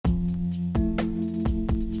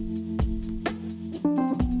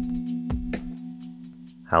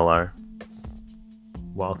Hello.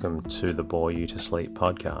 Welcome to the Bore You to Sleep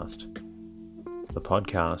podcast. The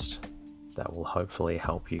podcast that will hopefully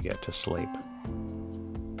help you get to sleep.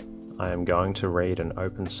 I am going to read an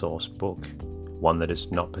open source book, one that is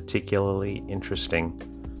not particularly interesting,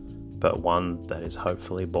 but one that is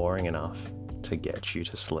hopefully boring enough to get you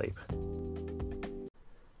to sleep.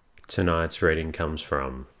 Tonight's reading comes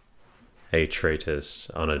from A Treatise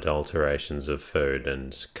on Adulterations of Food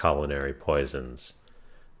and Culinary Poisons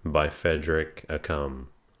by Frederick Occam,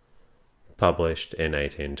 published in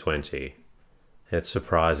 1820. It's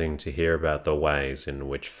surprising to hear about the ways in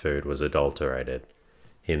which food was adulterated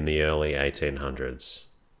in the early 1800s.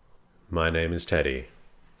 My name is Teddy,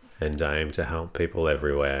 and I aim to help people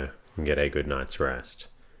everywhere get a good night's rest.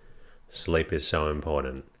 Sleep is so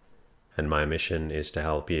important, and my mission is to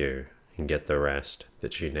help you get the rest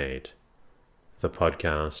that you need. The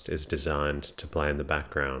podcast is designed to play in the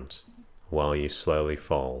background while you slowly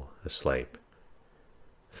fall asleep.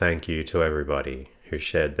 Thank you to everybody who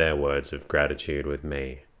shared their words of gratitude with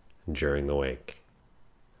me during the week.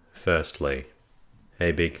 Firstly,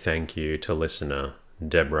 a big thank you to listener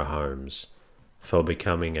Deborah Holmes for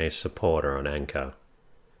becoming a supporter on Anchor.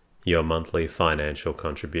 Your monthly financial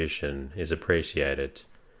contribution is appreciated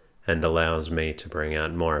and allows me to bring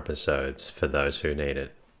out more episodes for those who need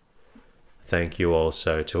it. Thank you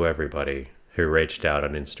also to everybody who reached out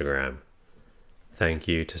on Instagram. Thank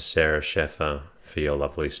you to Sarah Sheffer for your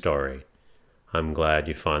lovely story. I'm glad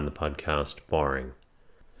you find the podcast boring.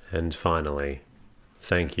 And finally,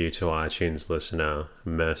 thank you to iTunes listener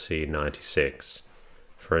Mercy96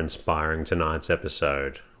 for inspiring tonight's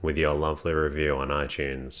episode with your lovely review on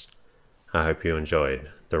iTunes. I hope you enjoyed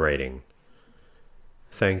the reading.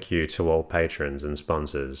 Thank you to all patrons and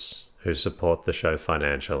sponsors who support the show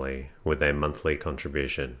financially with a monthly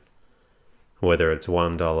contribution. Whether it's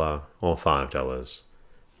 $1 or $5,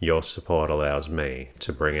 your support allows me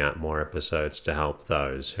to bring out more episodes to help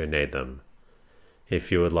those who need them.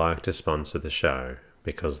 If you would like to sponsor the show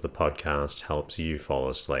because the podcast helps you fall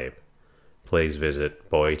asleep, please visit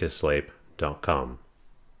boretosleep.com.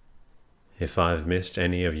 If I've missed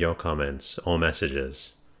any of your comments or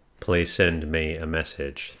messages, please send me a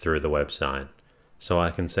message through the website so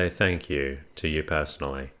I can say thank you to you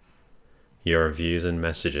personally. Your reviews and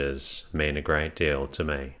messages mean a great deal to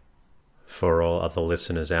me. For all other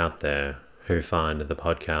listeners out there who find the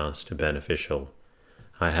podcast beneficial,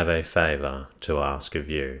 I have a favor to ask of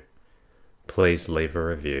you. Please leave a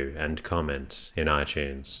review and comment in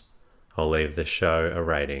iTunes, or leave the show a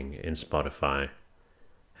rating in Spotify.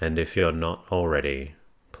 And if you're not already,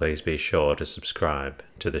 please be sure to subscribe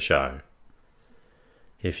to the show.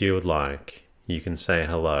 If you would like, you can say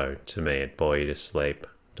hello to me at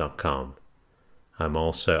boretosleep.com. I'm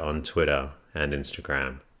also on Twitter and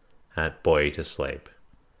Instagram at boytosleep.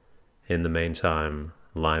 In the meantime,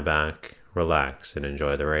 lie back, relax, and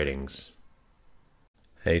enjoy the readings.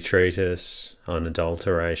 A Treatise on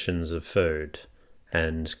Adulterations of Food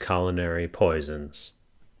and Culinary Poisons.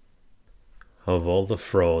 Of all the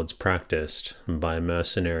frauds practiced by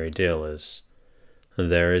mercenary dealers,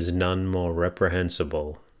 there is none more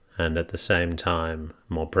reprehensible and at the same time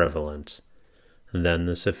more prevalent than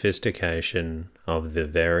the sophistication of the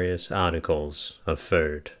various articles of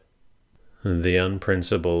food. The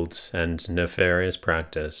unprincipled and nefarious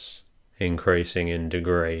practice, increasing in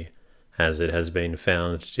degree as it has been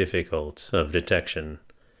found difficult of detection,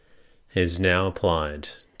 is now applied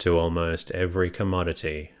to almost every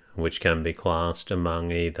commodity which can be classed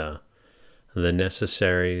among either the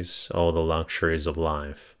necessaries or the luxuries of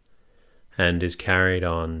life, and is carried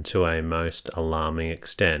on to a most alarming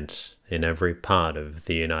extent in every part of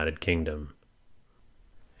the United Kingdom.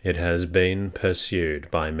 It has been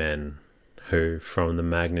pursued by men who, from the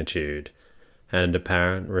magnitude and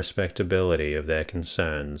apparent respectability of their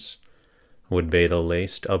concerns, would be the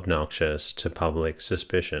least obnoxious to public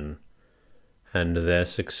suspicion, and their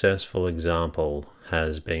successful example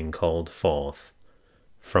has been called forth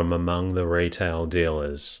from among the retail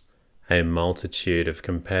dealers, a multitude of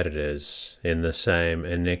competitors in the same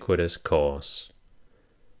iniquitous course.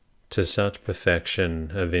 To such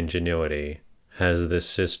perfection of ingenuity has this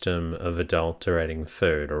system of adulterating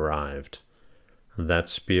food arrived, that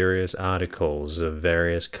spurious articles of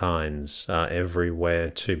various kinds are everywhere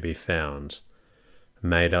to be found,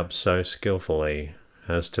 made up so skillfully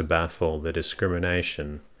as to baffle the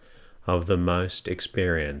discrimination of the most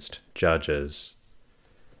experienced judges.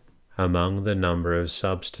 Among the number of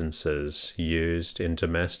substances used in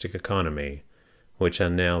domestic economy, which are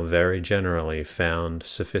now very generally found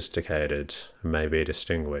sophisticated, may be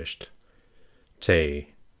distinguished tea,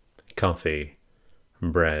 coffee,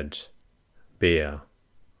 bread, beer,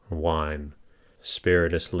 wine,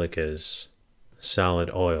 spirituous liquors,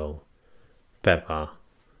 salad oil, pepper,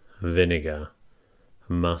 vinegar,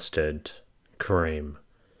 mustard, cream,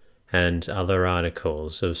 and other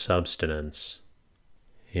articles of subsistence.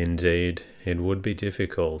 Indeed, it would be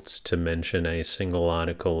difficult to mention a single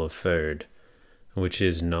article of food which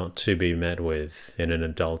is not to be met with in an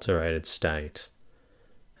adulterated state,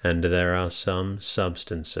 and there are some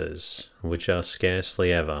substances which are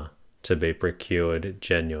scarcely ever to be procured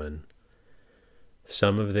genuine.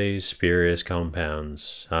 Some of these spurious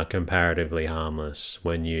compounds are comparatively harmless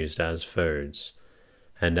when used as foods,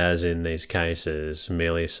 and as in these cases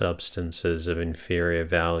merely substances of inferior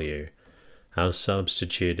value are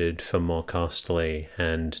substituted for more costly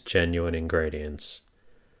and genuine ingredients.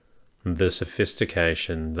 The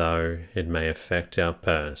sophistication, though it may affect our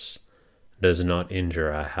purse, does not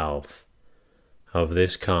injure our health. Of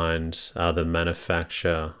this kind are the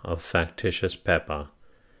manufacture of factitious pepper,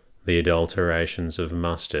 the adulterations of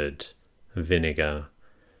mustard, vinegar,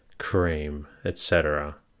 cream,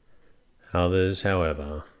 etc. Others,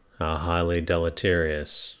 however, are highly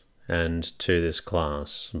deleterious, and to this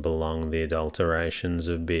class belong the adulterations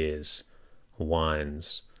of beers,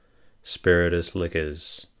 wines, spirituous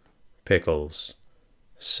liquors, pickles,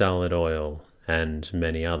 salad oil, and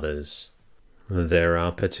many others. There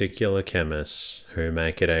are particular chemists who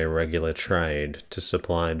make it a regular trade to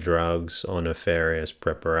supply drugs or nefarious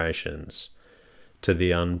preparations to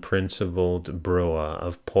the unprincipled brewer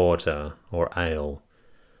of porter or ale.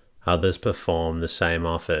 Others perform the same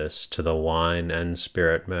office to the wine and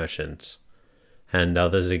spirit merchants, and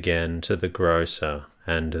others again to the grocer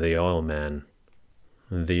and the oilman.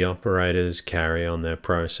 The operators carry on their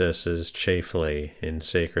processes chiefly in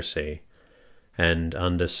secrecy, and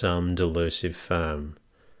under some delusive firm,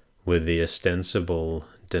 with the ostensible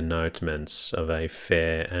denotements of a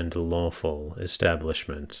fair and lawful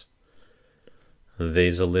establishment.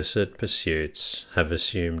 These illicit pursuits have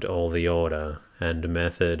assumed all the order and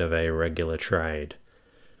method of a regular trade.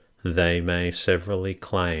 They may severally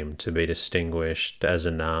claim to be distinguished as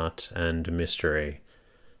an art and mystery,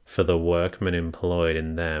 for the workmen employed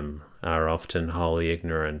in them are often wholly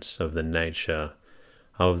ignorant of the nature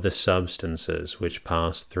of the substances which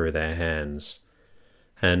pass through their hands,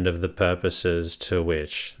 and of the purposes to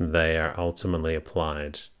which they are ultimately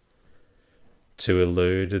applied. To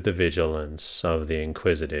elude the vigilance of the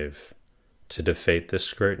inquisitive, to defeat the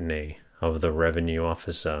scrutiny of the revenue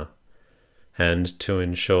officer, and to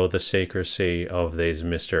ensure the secrecy of these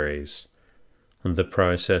mysteries, the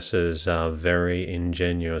processes are very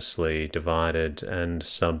ingeniously divided and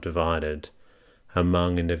subdivided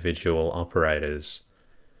among individual operators,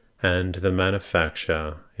 and the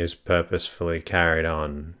manufacture is purposefully carried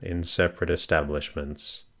on in separate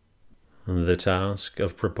establishments. The task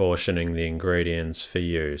of proportioning the ingredients for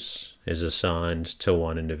use is assigned to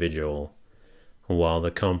one individual, while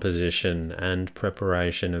the composition and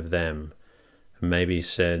preparation of them may be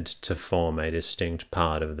said to form a distinct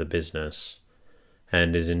part of the business,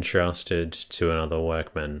 and is entrusted to another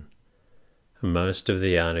workman. Most of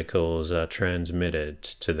the articles are transmitted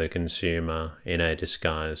to the consumer in a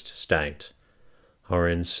disguised state, or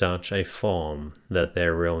in such a form that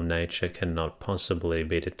their real nature cannot possibly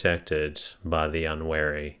be detected by the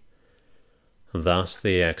unwary. Thus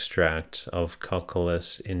the extract of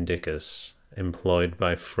Cocculus indicus, employed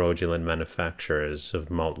by fraudulent manufacturers of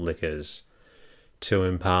malt liquors to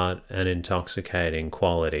impart an intoxicating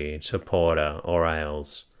quality to porter or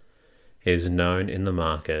ales, is known in the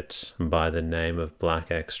market by the name of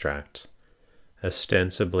black extract,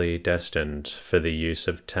 ostensibly destined for the use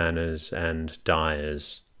of tanners and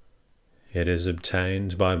dyers. It is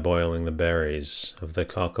obtained by boiling the berries of the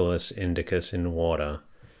Cocculus indicus in water,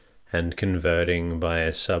 and converting by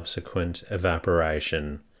a subsequent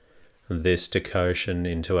evaporation this decoction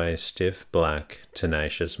into a stiff black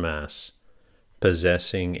tenacious mass,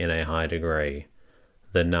 possessing in a high degree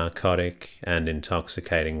the narcotic and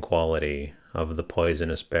intoxicating quality of the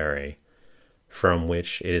poisonous berry from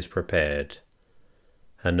which it is prepared.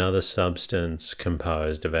 Another substance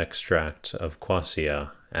composed of extract of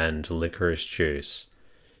quassia and licorice juice,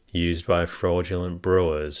 used by fraudulent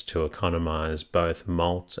brewers to economize both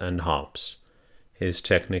malt and hops, is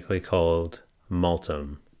technically called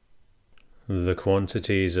maltum. The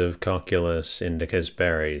quantities of Cocculus indicus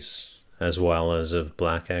berries, as well as of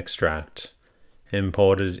black extract,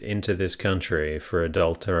 imported into this country for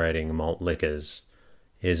adulterating malt liquors,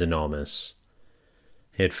 is enormous.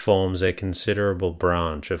 It forms a considerable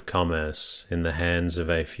branch of commerce in the hands of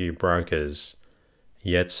a few brokers,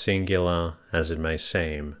 yet singular as it may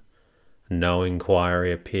seem, no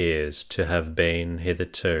inquiry appears to have been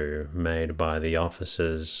hitherto made by the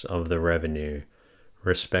officers of the revenue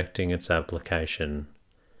respecting its application.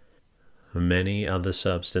 Many other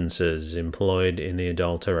substances employed in the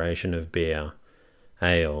adulteration of beer,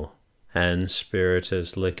 ale, and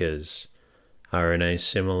spirituous liquors are in a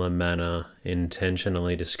similar manner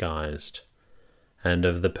intentionally disguised, and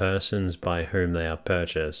of the persons by whom they are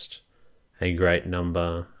purchased, a great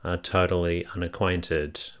number are totally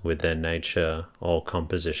unacquainted with their nature or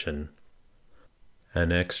composition.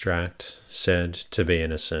 An extract said to be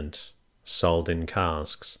innocent, sold in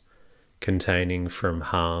casks, containing from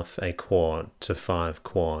half a quart to 5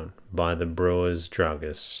 quart by the brewers'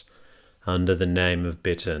 druggists, under the name of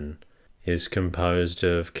bittern, is composed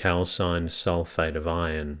of calcined sulphate of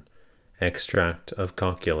iron, extract of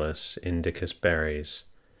Cocculus indicus berries,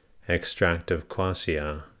 extract of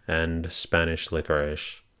quassia, and Spanish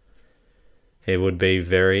licorice. It would be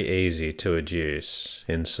very easy to adduce,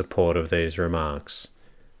 in support of these remarks,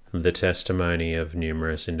 the testimony of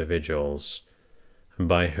numerous individuals,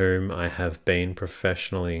 by whom I have been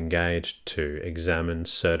professionally engaged to examine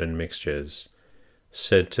certain mixtures,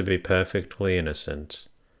 said to be perfectly innocent,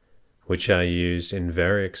 which are used in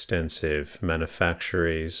very extensive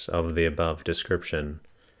manufactories of the above description.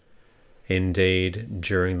 Indeed,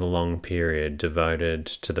 during the long period devoted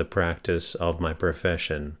to the practice of my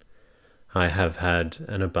profession, I have had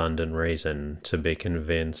an abundant reason to be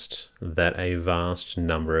convinced that a vast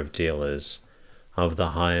number of dealers of the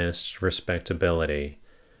highest respectability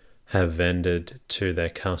have vended to their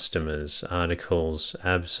customers articles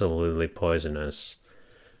absolutely poisonous,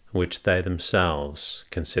 which they themselves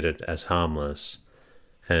considered as harmless,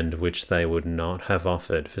 and which they would not have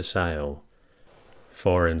offered for sale.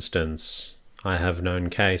 For instance, I have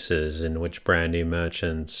known cases in which brandy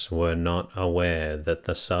merchants were not aware that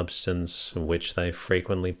the substance which they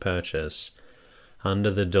frequently purchase,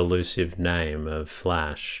 under the delusive name of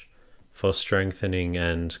flash, for strengthening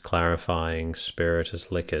and clarifying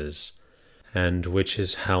spirituous liquors, and which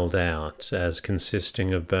is held out as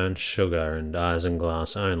consisting of burnt sugar and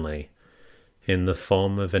isinglass only, in the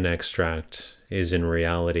form of an extract, is in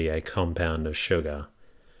reality a compound of sugar,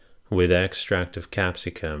 with extract of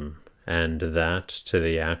capsicum, and that to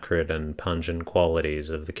the acrid and pungent qualities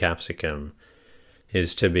of the capsicum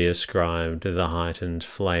is to be ascribed the heightened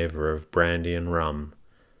flavour of brandy and rum,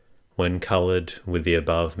 when coloured with the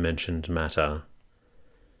above-mentioned matter.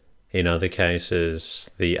 In other cases,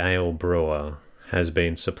 the ale brewer has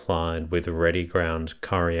been supplied with ready ground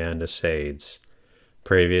coriander seeds,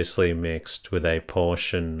 previously mixed with a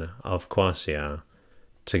portion of quassia,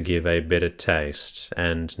 to give a bitter taste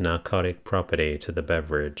and narcotic property to the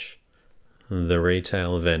beverage. The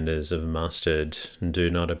retail vendors of mustard do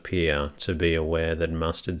not appear to be aware that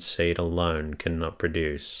mustard seed alone cannot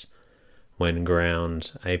produce, when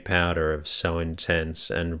ground, a powder of so intense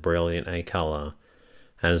and brilliant a colour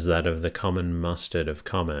as that of the common mustard of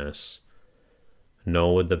commerce,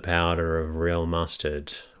 nor would the powder of real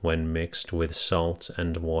mustard, when mixed with salt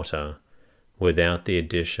and water, without the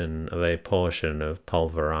addition of a portion of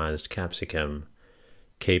pulverized capsicum,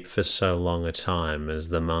 keep for so long a time as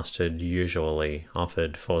the mustard usually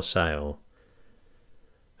offered for sale.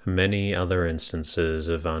 Many other instances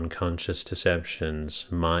of unconscious deceptions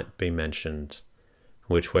might be mentioned,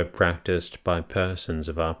 which were practiced by persons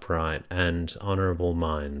of upright and honourable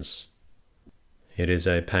minds. It is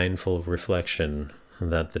a painful reflection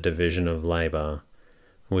that the division of labour,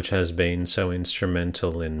 which has been so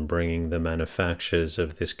instrumental in bringing the manufactures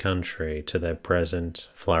of this country to their present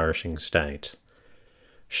flourishing state,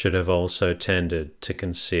 should have also tended to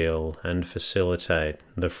conceal and facilitate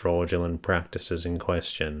the fraudulent practices in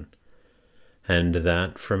question, and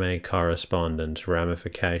that from a correspondent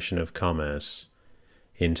ramification of commerce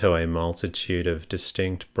into a multitude of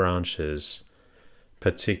distinct branches,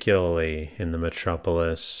 particularly in the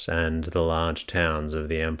metropolis and the large towns of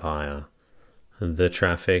the empire, the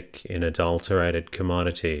traffic in adulterated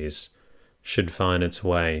commodities should find its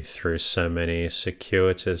way through so many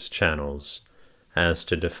circuitous channels as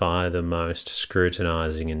to defy the most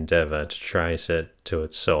scrutinizing endeavour to trace it to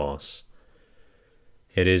its source.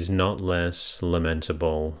 It is not less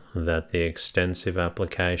lamentable that the extensive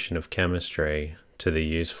application of chemistry to the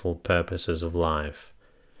useful purposes of life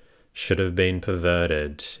should have been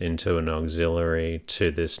perverted into an auxiliary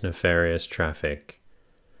to this nefarious traffic.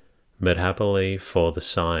 But happily for the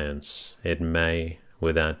science, it may,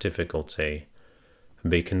 without difficulty,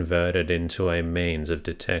 be converted into a means of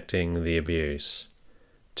detecting the abuse,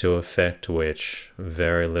 to effect which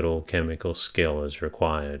very little chemical skill is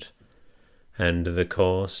required, and the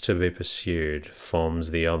course to be pursued forms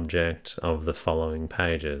the object of the following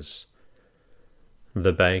pages,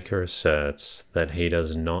 The baker asserts that he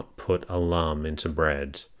does not put alum into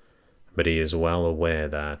bread, but he is well aware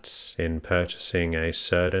that, in purchasing a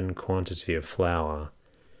certain quantity of flour,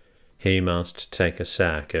 he must take a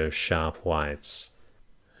sack of sharp whites,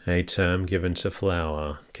 a term given to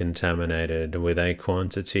flour contaminated with a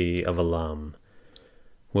quantity of alum,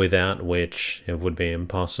 without which it would be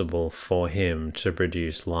impossible for him to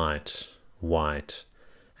produce light, white,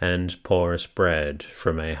 and porous bread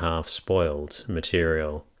from a half-spoiled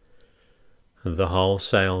material. The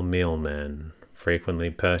wholesale mealman frequently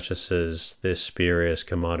purchases this spurious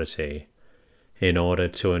commodity in order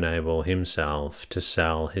to enable himself to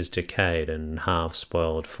sell his decayed and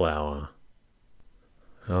half-spoiled flour.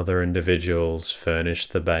 Other individuals furnish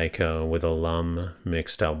the baker with alum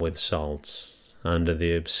mixed up with salt, under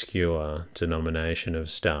the obscure denomination of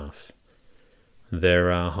stuff.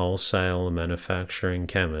 There are wholesale manufacturing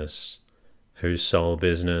chemists whose sole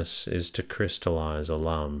business is to crystallize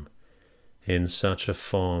alum in such a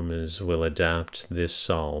form as will adapt this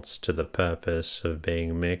salt to the purpose of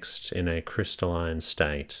being mixed in a crystalline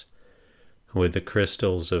state with the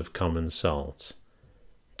crystals of common salt,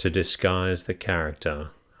 to disguise the character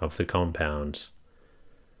of the compound.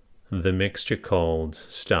 The mixture called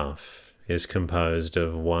stuff is composed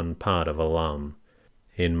of 1 part of alum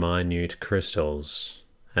in minute crystals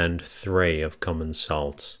and 3 of common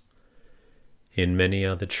salt. In many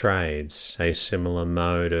other trades, a similar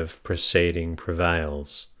mode of proceeding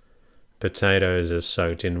prevails. Potatoes are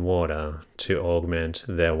soaked in water to augment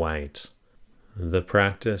their weight. The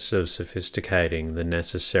practice of sophisticating the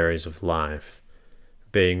necessaries of life,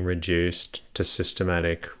 being reduced to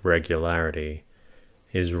systematic regularity,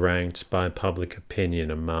 is ranked by public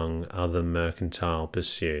opinion among other mercantile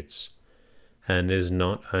pursuits, and is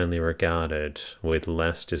not only regarded with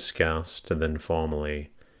less disgust than formerly,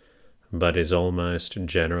 but is almost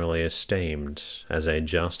generally esteemed as a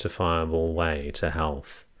justifiable way to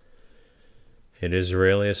health. It is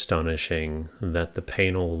really astonishing that the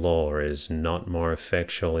penal law is not more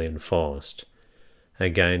effectually enforced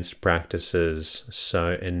against practices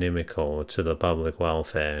so inimical to the public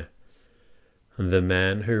welfare. The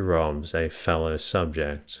man who robs a fellow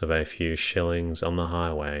subject of a few shillings on the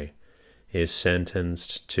highway is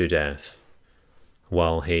sentenced to death,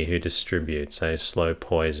 while he who distributes a slow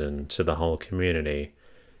poison to the whole community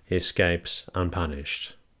escapes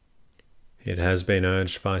unpunished. It has been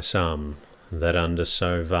urged by some that under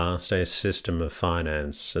so vast a system of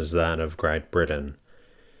finance as that of Great Britain,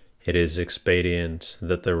 it is expedient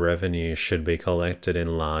that the revenue should be collected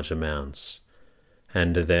in large amounts,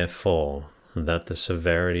 and therefore that the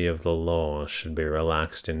severity of the law should be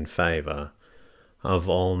relaxed in favour of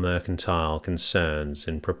all mercantile concerns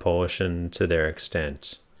in proportion to their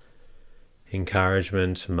extent.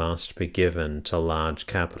 Encouragement must be given to large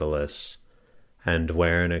capitalists, and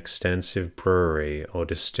where an extensive brewery or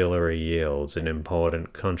distillery yields an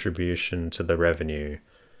important contribution to the revenue,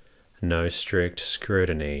 no strict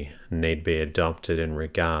scrutiny need be adopted in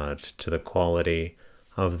regard to the quality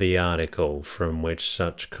of the article from which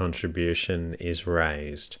such contribution is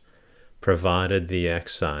raised, provided the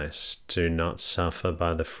excise do not suffer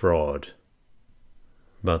by the fraud.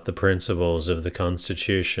 But the principles of the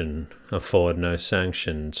Constitution afford no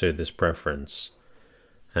sanction to this preference,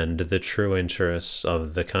 and the true interests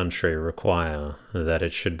of the country require that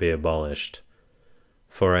it should be abolished.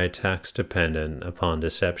 For a tax dependent upon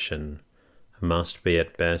deception must be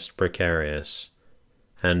at best precarious,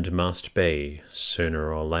 and must be,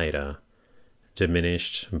 sooner or later,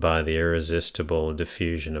 diminished by the irresistible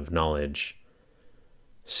diffusion of knowledge.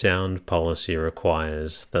 Sound policy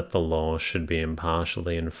requires that the law should be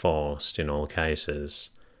impartially enforced in all cases,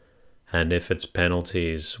 and if its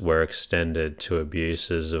penalties were extended to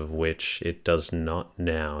abuses of which it does not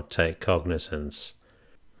now take cognizance,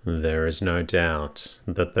 there is no doubt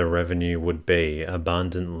that the revenue would be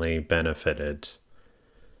abundantly benefited.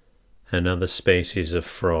 Another species of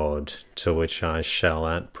fraud, to which I shall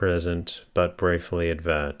at present but briefly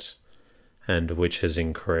advert, and which has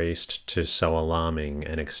increased to so alarming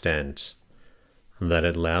an extent that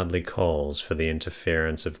it loudly calls for the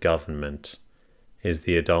interference of government, is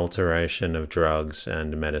the adulteration of drugs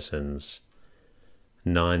and medicines.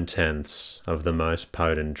 9/10 of the most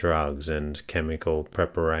potent drugs and chemical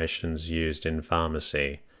preparations used in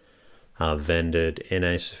pharmacy are vended in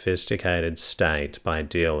a sophisticated state by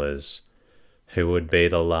dealers who would be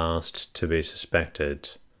the last to be suspected.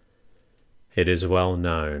 It is well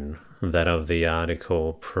known that of the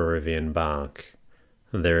article Peruvian bark,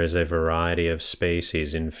 there is a variety of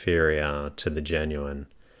species inferior to the genuine,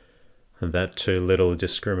 that too little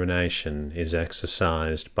discrimination is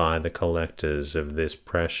exercised by the collectors of this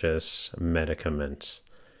precious medicament,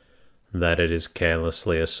 that it is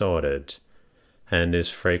carelessly assorted, and is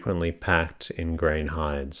frequently packed in green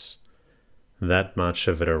hides, that much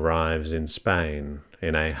of it arrives in Spain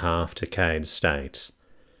in a half-decayed state,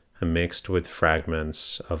 mixed with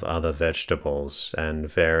fragments of other vegetables and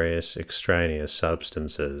various extraneous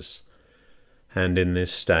substances, and in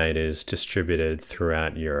this state is distributed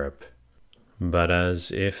throughout Europe. But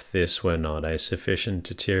as if this were not a sufficient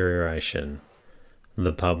deterioration,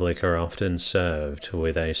 the public are often served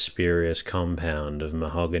with a spurious compound of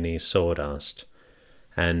mahogany sawdust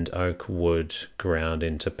and oak wood ground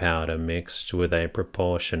into powder mixed with a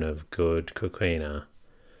proportion of good coquina,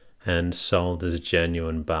 and sold as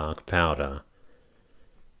genuine bark powder.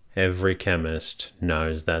 Every chemist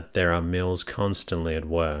knows that there are mills constantly at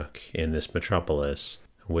work in this metropolis,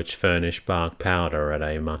 which furnish bark powder at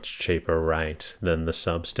a much cheaper rate than the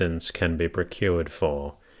substance can be procured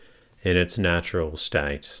for in its natural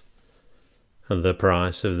state. The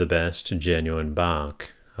price of the best genuine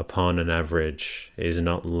bark, upon an average, is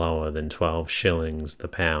not lower than 12 shillings the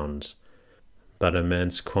pound, but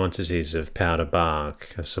immense quantities of powder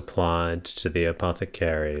bark are supplied to the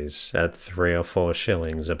apothecaries at 3 or 4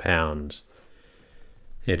 shillings a pound.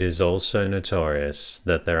 It is also notorious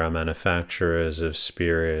that there are manufacturers of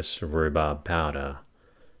spurious rhubarb powder,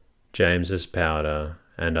 James's powder,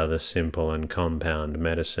 and other simple and compound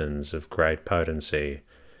medicines of great potency,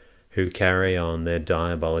 who carry on their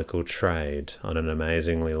diabolical trade on an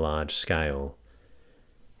amazingly large scale.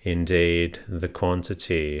 Indeed, the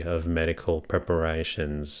quantity of medical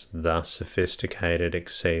preparations thus sophisticated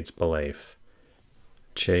exceeds belief.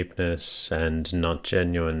 Cheapness, and not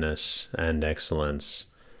genuineness and excellence,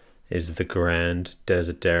 is the grand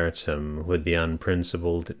desideratum with the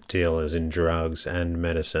unprincipled dealers in drugs and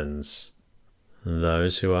medicines.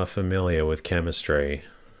 Those who are familiar with chemistry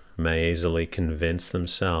may easily convince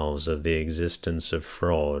themselves of the existence of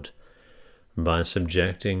fraud by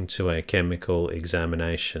subjecting to a chemical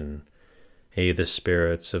examination either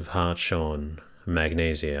spirits of hartshorn,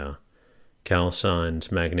 magnesia,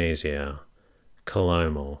 calcined magnesia,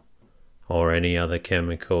 calomel, or any other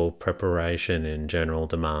chemical preparation in general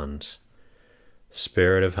demand.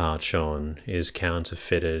 Spirit of hartshorn is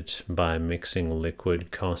counterfeited by mixing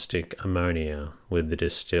liquid caustic ammonia with the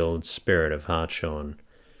distilled spirit of hartshorn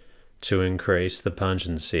to increase the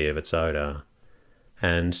pungency of its odor,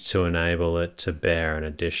 and to enable it to bear an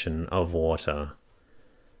addition of water.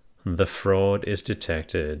 The fraud is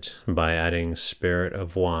detected by adding spirit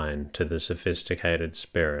of wine to the sophisticated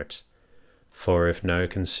spirit, for if no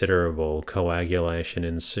considerable coagulation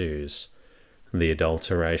ensues, the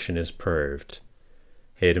adulteration is proved.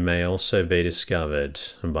 It may also be discovered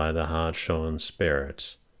by the hartshorn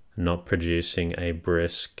spirit not producing a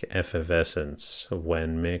brisk effervescence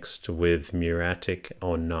when mixed with muriatic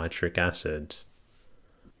or nitric acid.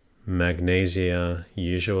 Magnesia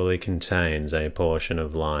usually contains a portion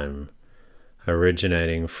of lime,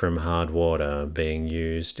 originating from hard water being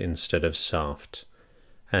used instead of soft,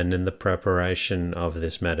 and in the preparation of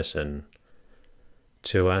this medicine.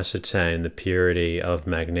 To ascertain the purity of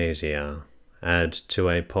magnesia, add to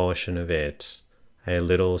a portion of it a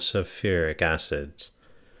little sulfuric acid,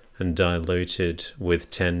 and diluted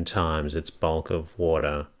with 10 times its bulk of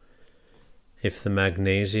water. If the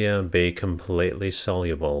magnesia be completely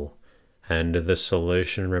soluble, and the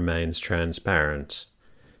solution remains transparent,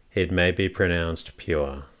 it may be pronounced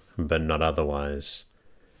pure, but not otherwise.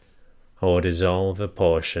 Or dissolve a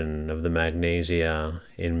portion of the magnesia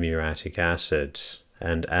in muriatic acid,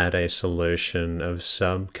 and add a solution of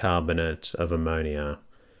subcarbonate of ammonia.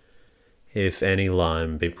 If any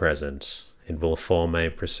lime be present, it will form a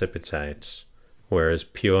precipitate, whereas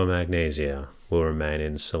pure magnesia will remain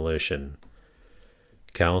in solution.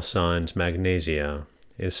 Calcined magnesia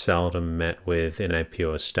is seldom met with in a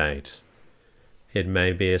pure state. It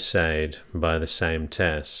may be assayed by the same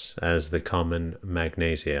tests as the common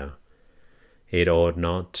magnesia. It ought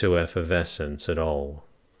not to effervescence at all,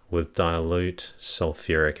 with dilute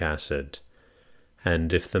sulfuric acid,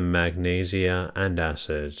 and if the magnesia and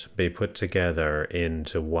acid be put together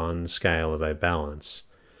into one scale of a balance,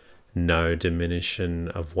 no diminution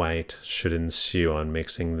of weight should ensue on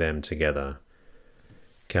mixing them together.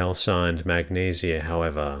 Calcined magnesia,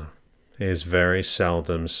 however, is very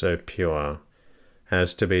seldom so pure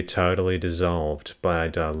as to be totally dissolved by a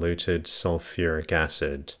diluted sulfuric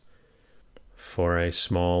acid, for a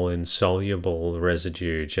small insoluble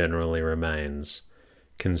residue generally remains,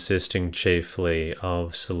 consisting chiefly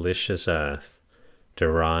of silicious earth,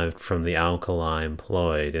 derived from the alkali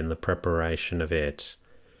employed in the preparation of it.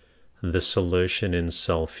 The solution in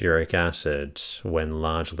sulfuric acid, when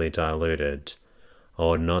largely diluted,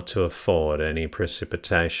 ought not to afford any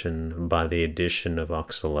precipitation by the addition of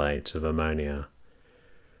oxalate of ammonia.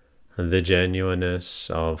 The genuineness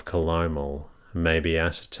of calomel may be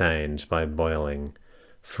ascertained by boiling,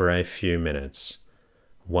 for a few minutes,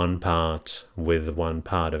 1 part with 1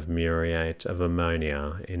 part of muriate of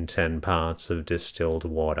ammonia in 10 parts of distilled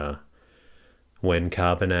water. When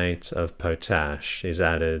carbonate of potash is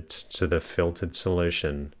added to the filtered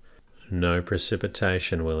solution, no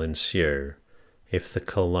precipitation will ensue if the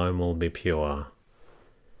calomel be pure.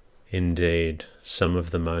 Indeed, some of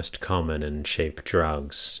the most common and cheap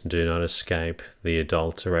drugs do not escape the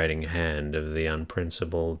adulterating hand of the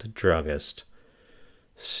unprincipled druggist.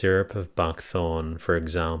 Syrup of buckthorn, for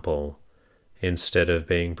example, instead of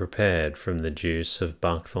being prepared from the juice of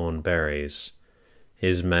buckthorn berries,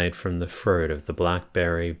 is made from the fruit of the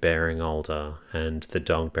blackberry-bearing alder and the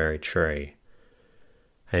dogberry tree.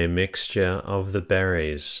 A mixture of the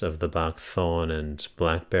berries of the buckthorn and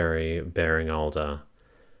blackberry-bearing alder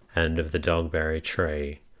and of the dogberry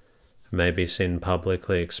tree may be seen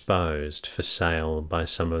publicly exposed for sale by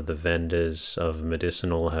some of the vendors of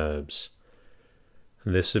medicinal herbs.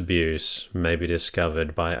 This abuse may be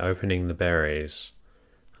discovered by opening the berries.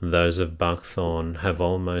 Those of buckthorn have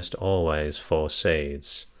almost always 4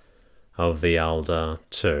 seeds, of the alder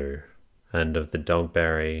 2, and of the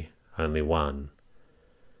dogberry only 1.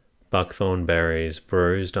 Buckthorn berries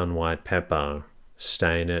bruised on white pepper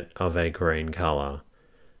stain it of a green colour,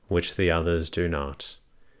 which the others do not.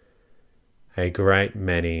 A great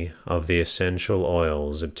many of the essential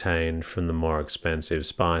oils obtained from the more expensive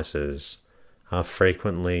spices are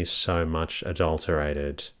frequently so much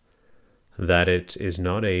adulterated that it is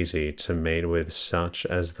not easy to meet with such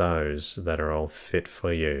as those that are all fit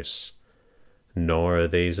for use, nor are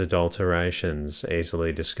these adulterations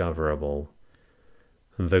easily discoverable.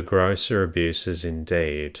 The grosser abuses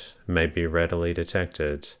indeed may be readily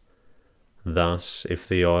detected. Thus, if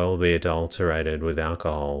the oil be adulterated with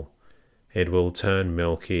alcohol, it will turn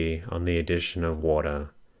milky on the addition of water.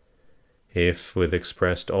 If with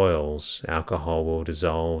expressed oils, alcohol will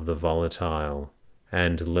dissolve the volatile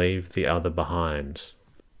and leave the other behind.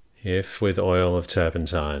 If with oil of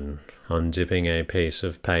turpentine, on dipping a piece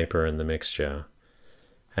of paper in the mixture,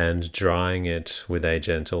 and drying it with a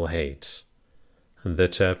gentle heat, the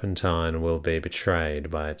turpentine will be betrayed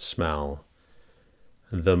by its smell.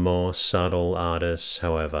 The more subtle artists,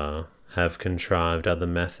 however, have contrived other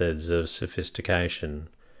methods of sophistication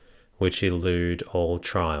which elude all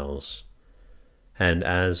trials, and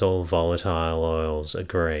as all volatile oils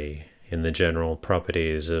agree in the general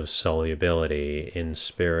properties of solubility in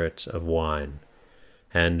spirit of wine,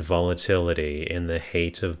 and volatility in the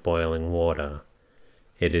heat of boiling water,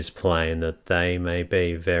 it is plain that they may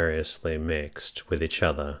be variously mixed with each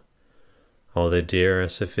other, or the dearer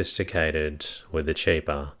sophisticated with the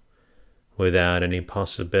cheaper, without any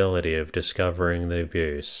possibility of discovering the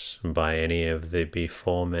abuse by any of the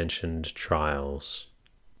before-mentioned trials.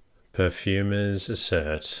 Perfumers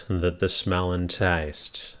assert that the smell and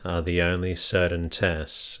taste are the only certain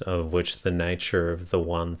tests of which the nature of the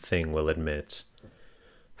one thing will admit.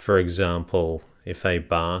 For example, if a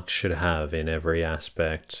bark should have in every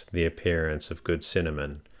aspect the appearance of good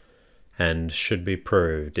cinnamon, and should be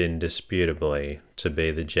proved indisputably to be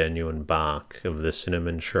the genuine bark of the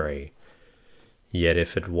cinnamon tree, yet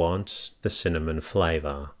if it wants the cinnamon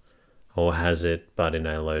flavour, or has it but in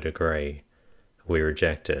a low degree, we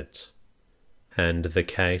reject it. And the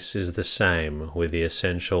case is the same with the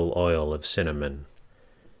essential oil of cinnamon.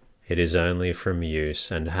 It is only from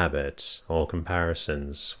use and habit, or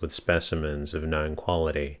comparisons with specimens of known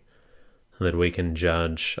quality, that we can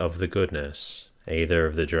judge of the goodness either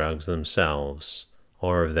of the drugs themselves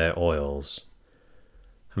or of their oils.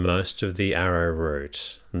 Most of the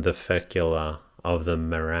arrowroot, the fecula of the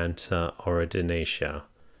Maranta originaceae,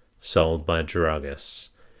 sold by druggists,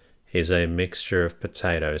 is a mixture of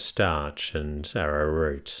potato starch and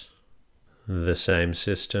arrowroot. The same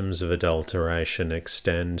systems of adulteration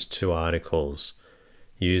extend to articles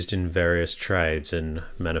used in various trades and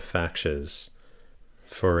manufactures.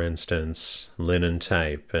 For instance, linen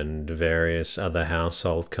tape and various other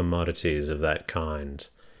household commodities of that kind,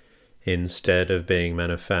 instead of being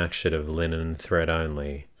manufactured of linen thread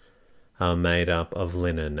only, are made up of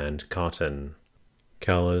linen and cotton.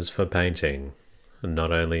 Colours for painting,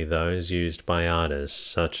 not only those used by artists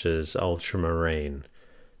such as ultramarine,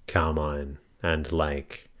 carmine, and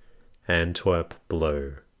lake, Antwerp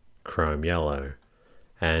blue, chrome yellow,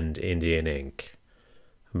 and Indian ink,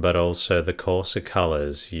 but also the coarser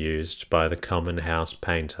colours used by the common house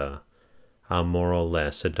painter, are more or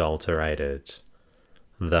less adulterated.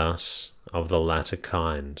 Thus, of the latter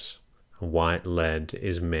kind, white lead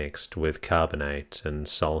is mixed with carbonate and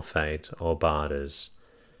sulfate or barders,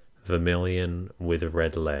 vermilion with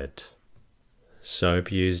red lead.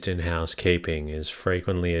 Soap used in housekeeping is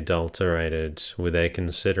frequently adulterated with a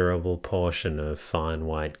considerable portion of fine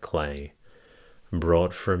white clay,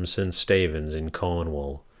 brought from St. Stephen's in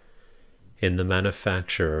Cornwall. In the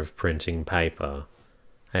manufacture of printing paper,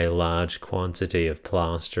 a large quantity of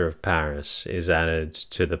plaster of Paris is added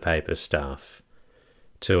to the paper stuff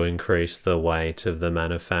to increase the weight of the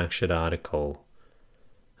manufactured article.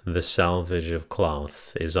 The salvage of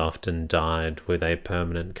cloth is often dyed with a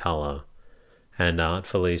permanent colour and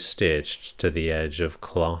artfully stitched to the edge of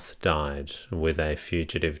cloth dyed with a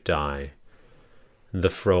fugitive dye. The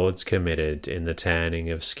frauds committed in the tanning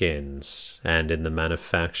of skins and in the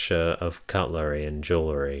manufacture of cutlery and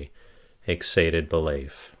jewellery exceeded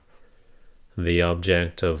belief. The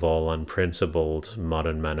object of all unprincipled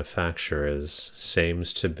modern manufacturers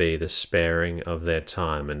seems to be the sparing of their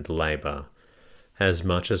time and labour as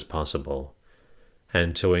much as possible,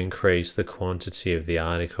 and to increase the quantity of the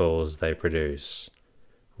articles they produce,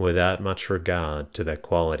 without much regard to their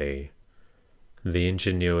quality. The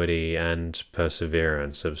ingenuity and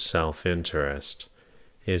perseverance of self-interest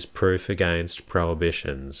is proof against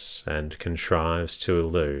prohibitions and contrives to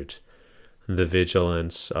elude the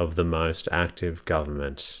vigilance of the most active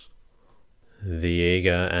government. The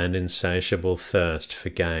eager and insatiable thirst for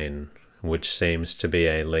gain, which seems to be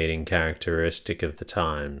a leading characteristic of the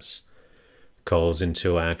times, calls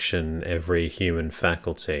into action every human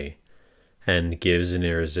faculty and gives an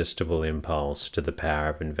irresistible impulse to the power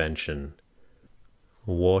of invention.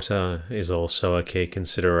 Water is also a key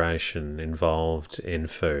consideration involved in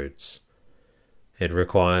foods. It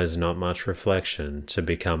requires not much reflection to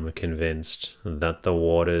become convinced that the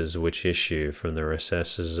waters which issue from the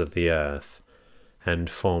recesses of the earth and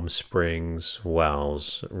form springs,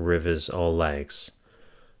 wells, rivers, or lakes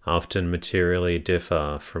often materially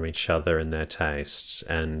differ from each other in their taste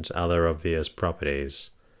and other obvious properties.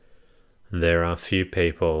 There are few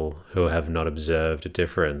people who have not observed a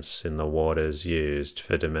difference in the waters used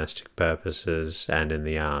for domestic purposes and in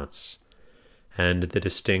the arts, and the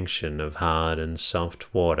distinction of hard and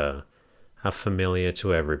soft water are familiar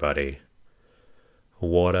to everybody.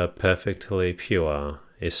 Water perfectly pure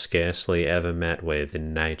is scarcely ever met with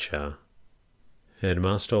in nature. It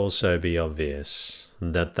must also be obvious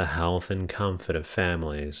that the health and comfort of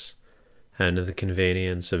families and the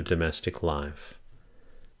convenience of domestic life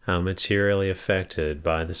are materially affected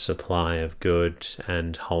by the supply of good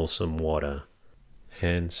and wholesome water.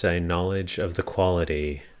 Hence, a knowledge of the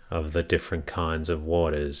quality of the different kinds of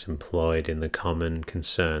waters employed in the common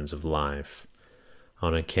concerns of life,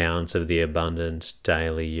 on account of the abundant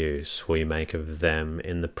daily use we make of them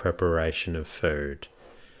in the preparation of food,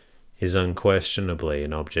 is unquestionably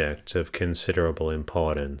an object of considerable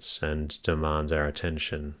importance and demands our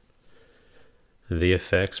attention. The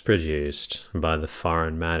effects produced by the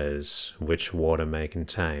foreign matters which water may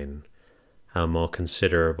contain are more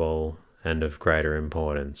considerable and of greater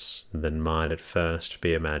importance than might at first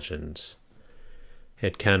be imagined.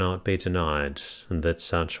 It cannot be denied that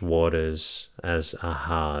such waters as are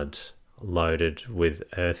hard, loaded with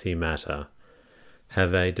earthy matter,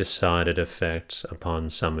 have a decided effect upon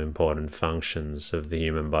some important functions of the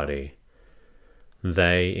human body.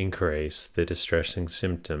 They increase the distressing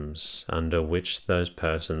symptoms under which those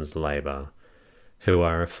persons labour who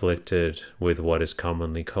are afflicted with what is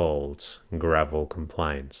commonly called gravel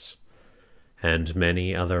complaints, and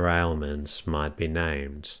many other ailments might be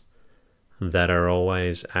named, that are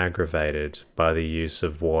always aggravated by the use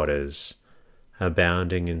of waters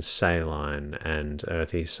abounding in saline and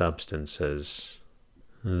earthy substances.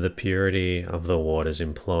 The purity of the waters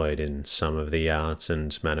employed in some of the arts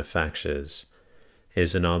and manufactures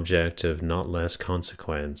is an object of not less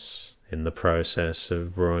consequence in the process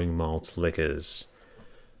of brewing malt liquors.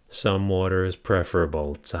 Some water is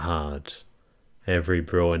preferable to hard. Every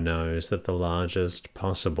brewer knows that the largest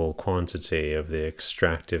possible quantity of the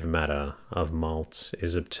extractive matter of malt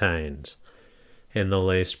is obtained in the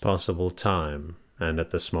least possible time and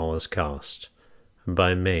at the smallest cost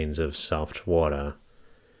by means of soft water.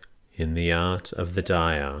 In the art of the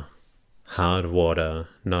dyer, hard water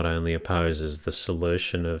not only opposes the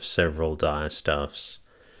solution of several dyestuffs,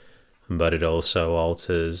 but it also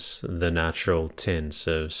alters the natural tints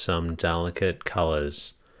of some delicate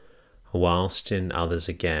colours, whilst in others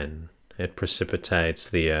again it precipitates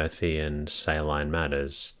the earthy and saline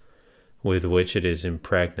matters with which it is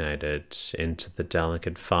impregnated into the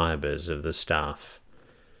delicate fibres of the stuff,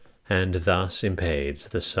 and thus impedes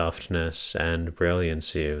the softness and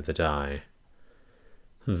brilliancy of the dye.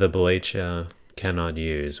 The bleacher cannot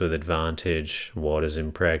use with advantage waters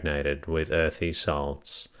impregnated with earthy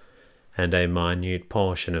salts, and a minute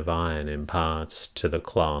portion of iron imparts to the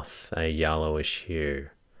cloth a yellowish hue.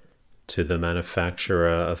 To the manufacturer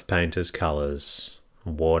of painters' colours,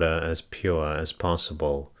 water as pure as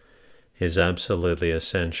possible is absolutely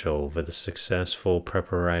essential for the successful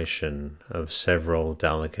preparation of several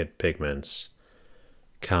delicate pigments.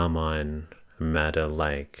 Carmine, madder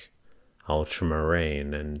lake,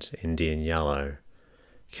 ultramarine, and Indian yellow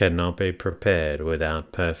cannot be prepared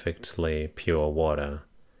without perfectly pure water.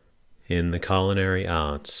 In the culinary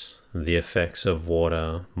arts, the effects of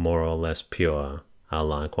water more or less pure are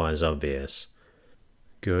likewise obvious.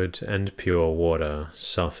 Good and pure water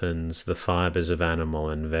softens the fibres of animal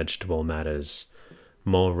and vegetable matters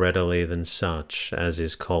more readily than such as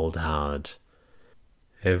is cold hard.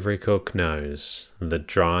 Every cook knows that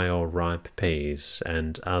dry or ripe peas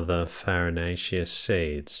and other farinaceous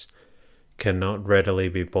seeds cannot readily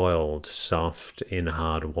be boiled soft in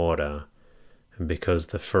hard water, because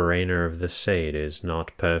the farina of the seed is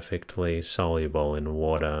not perfectly soluble in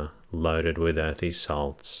water loaded with earthy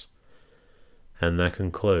salts. And that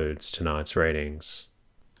concludes tonight's readings.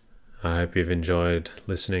 I hope you've enjoyed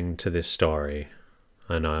listening to this story,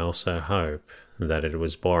 and I also hope that it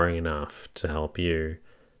was boring enough to help you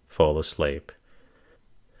fall asleep.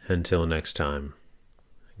 Until next time,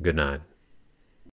 good night.